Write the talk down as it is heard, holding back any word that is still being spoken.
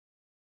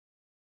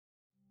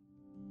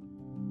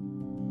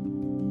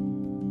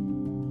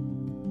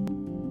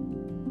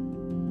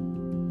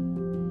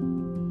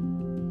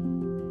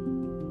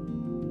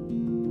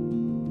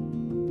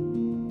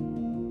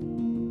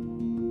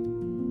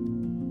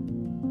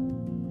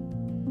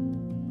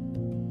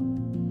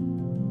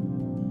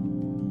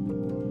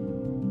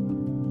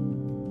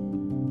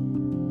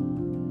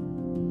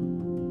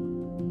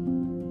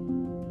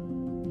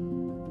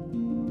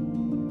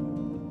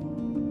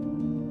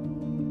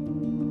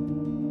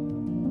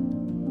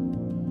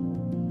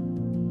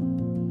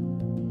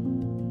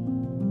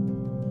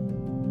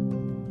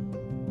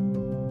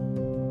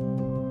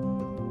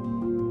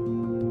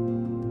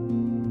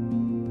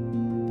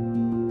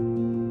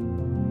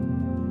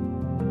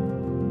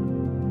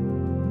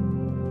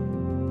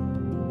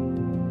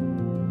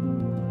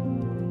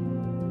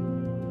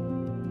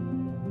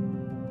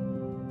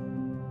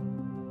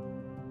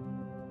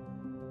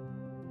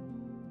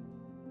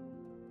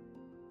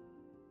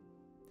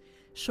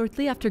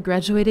Shortly after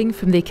graduating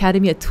from the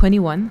academy at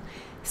 21,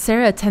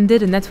 Sarah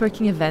attended a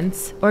networking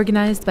event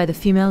organized by the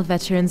Female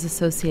Veterans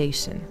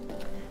Association.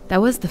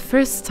 That was the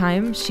first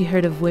time she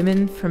heard of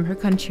women from her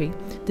country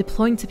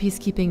deploying to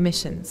peacekeeping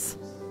missions.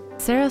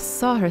 Sarah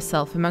saw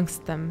herself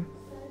amongst them.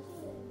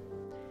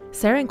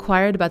 Sarah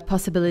inquired about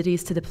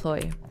possibilities to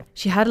deploy.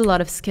 She had a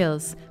lot of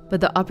skills, but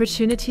the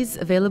opportunities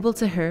available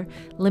to her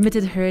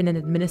limited her in an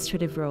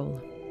administrative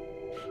role.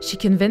 She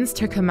convinced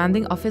her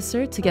commanding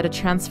officer to get a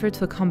transfer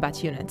to a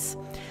combat unit,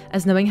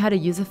 as knowing how to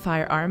use a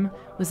firearm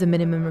was a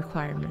minimum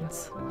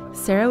requirement.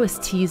 Sarah was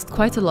teased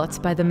quite a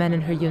lot by the men in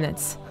her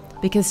unit,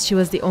 because she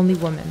was the only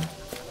woman.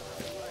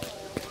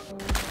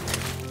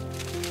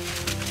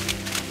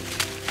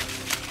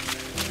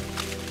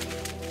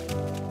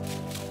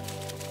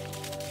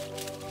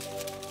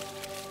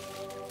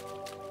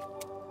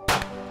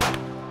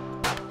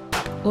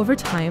 Over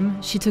time,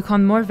 she took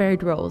on more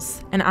varied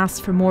roles and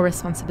asked for more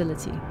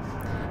responsibility.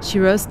 She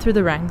rose through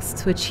the ranks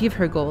to achieve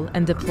her goal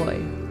and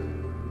deploy.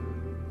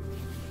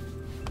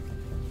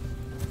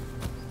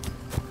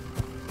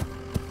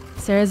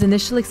 Sarah's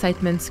initial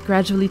excitement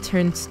gradually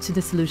turned to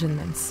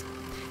disillusionment.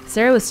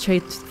 Sarah was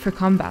trained for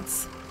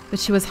combats, but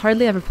she was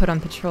hardly ever put on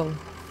patrol.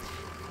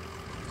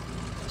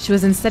 She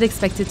was instead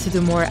expected to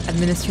do more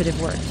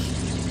administrative work.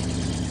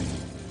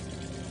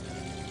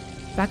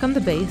 Back on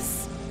the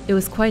base, it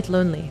was quite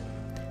lonely.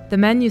 The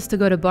men used to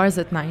go to bars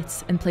at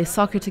night and play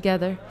soccer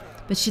together,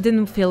 but she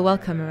didn't feel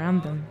welcome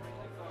around them.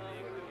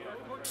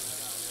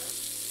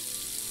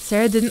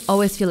 Sarah didn't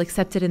always feel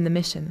accepted in the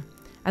mission,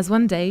 as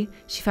one day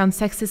she found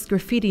sexist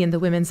graffiti in the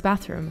women's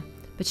bathroom,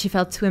 but she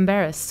felt too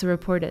embarrassed to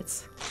report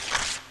it.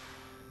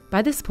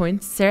 By this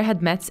point, Sarah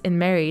had met and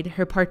married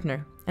her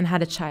partner and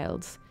had a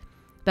child.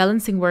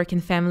 Balancing work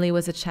and family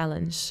was a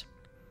challenge.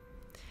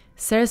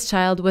 Sarah's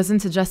child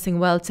wasn't adjusting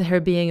well to her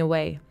being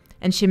away,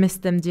 and she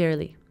missed them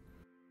dearly.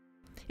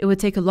 It would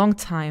take a long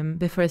time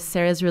before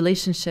Sarah's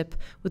relationship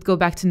would go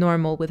back to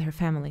normal with her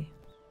family.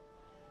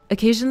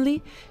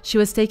 Occasionally, she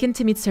was taken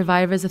to meet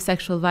survivors of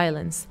sexual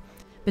violence,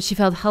 but she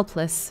felt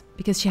helpless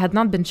because she had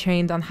not been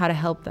trained on how to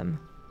help them.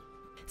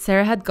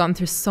 Sarah had gone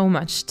through so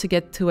much to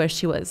get to where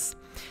she was,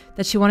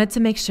 that she wanted to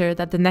make sure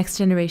that the next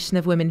generation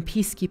of women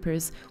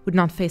peacekeepers would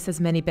not face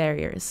as many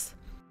barriers.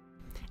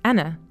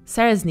 Anna,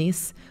 Sarah's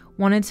niece,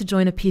 wanted to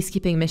join a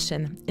peacekeeping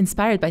mission,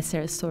 inspired by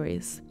Sarah's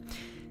stories.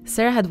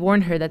 Sarah had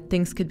warned her that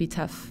things could be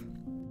tough.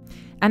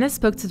 Anna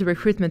spoke to the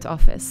recruitment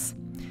office.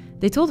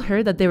 They told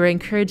her that they were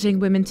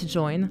encouraging women to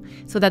join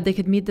so that they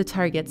could meet the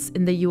targets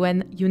in the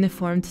UN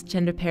Uniformed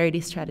Gender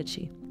Parity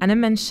Strategy. Anna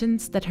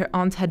mentioned that her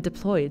aunt had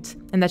deployed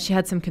and that she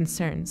had some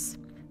concerns.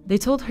 They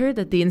told her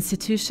that the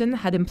institution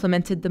had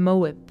implemented the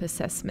MOWIP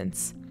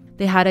assessments.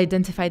 They had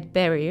identified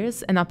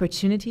barriers and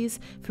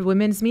opportunities for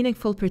women's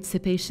meaningful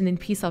participation in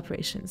peace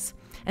operations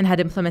and had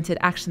implemented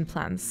action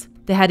plans.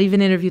 They had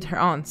even interviewed her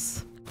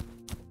aunts.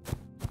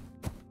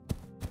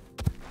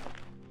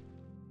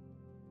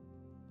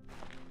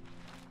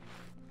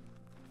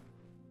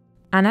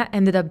 Anna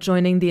ended up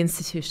joining the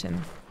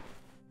institution.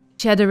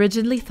 She had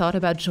originally thought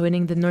about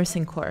joining the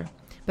nursing corps,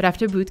 but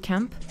after boot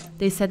camp,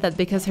 they said that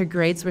because her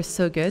grades were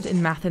so good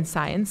in math and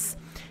science,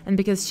 and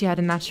because she had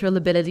a natural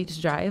ability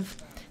to drive,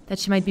 that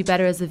she might be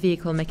better as a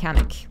vehicle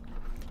mechanic.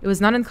 It was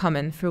not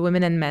uncommon for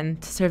women and men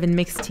to serve in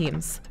mixed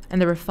teams,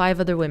 and there were 5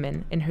 other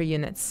women in her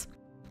units.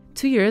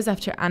 2 years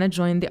after Anna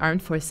joined the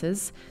armed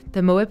forces,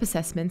 the MOWIP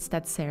assessments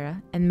that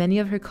Sarah and many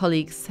of her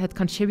colleagues had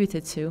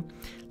contributed to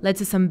led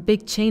to some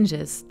big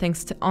changes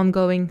thanks to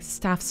ongoing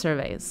staff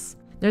surveys.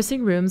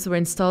 Nursing rooms were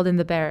installed in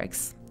the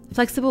barracks.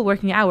 Flexible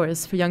working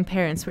hours for young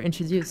parents were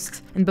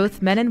introduced, and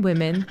both men and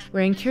women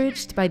were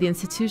encouraged by the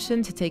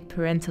institution to take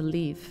parental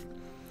leave.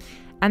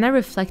 Anna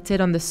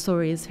reflected on the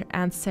stories her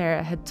Aunt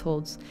Sarah had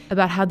told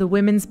about how the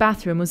women's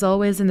bathroom was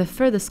always in the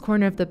furthest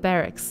corner of the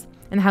barracks,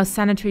 and how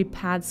sanitary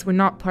pads were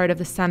not part of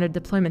the standard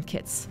deployment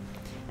kits,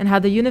 and how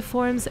the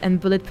uniforms and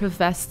bulletproof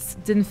vests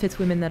didn't fit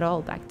women at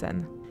all back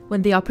then.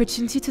 When the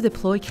opportunity to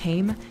deploy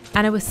came,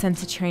 Anna was sent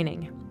to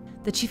training.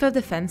 The Chief of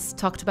Defense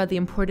talked about the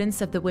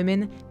importance of the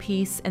women,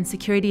 peace, and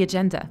security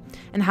agenda,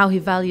 and how he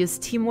values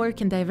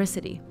teamwork and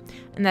diversity,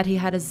 and that he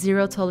had a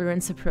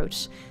zero-tolerance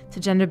approach to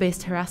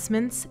gender-based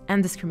harassment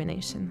and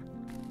discrimination.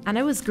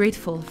 Anna was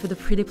grateful for the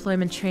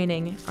pre-deployment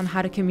training on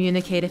how to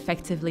communicate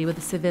effectively with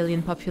the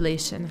civilian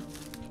population,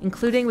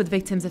 including with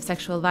victims of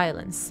sexual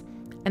violence,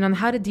 and on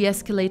how to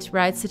de-escalate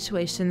riot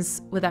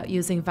situations without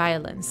using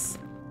violence.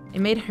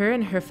 It made her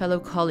and her fellow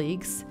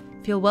colleagues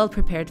feel well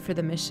prepared for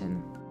the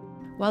mission.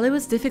 While it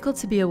was difficult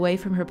to be away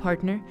from her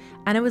partner,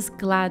 Anna was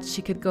glad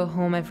she could go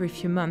home every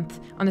few months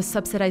on the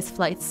subsidized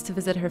flights to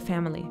visit her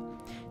family.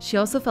 She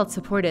also felt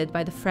supported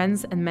by the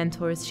friends and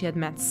mentors she had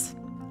met.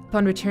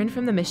 Upon return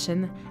from the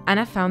mission,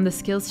 Anna found the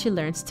skills she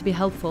learned to be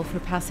helpful for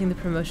passing the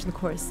promotion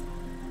course.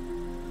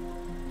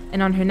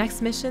 And on her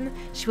next mission,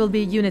 she will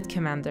be a unit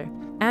commander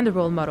and a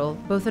role model,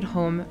 both at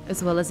home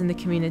as well as in the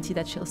community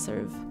that she'll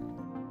serve.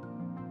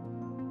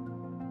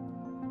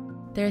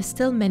 There are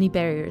still many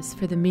barriers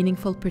for the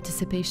meaningful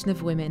participation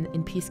of women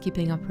in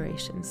peacekeeping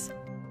operations.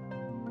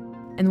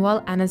 And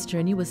while Anna's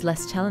journey was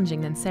less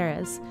challenging than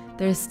Sarah's,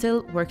 there is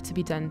still work to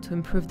be done to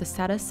improve the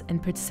status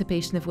and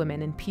participation of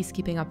women in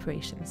peacekeeping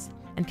operations,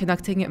 and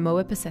conducting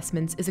MOAP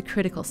assessments is a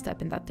critical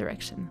step in that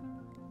direction.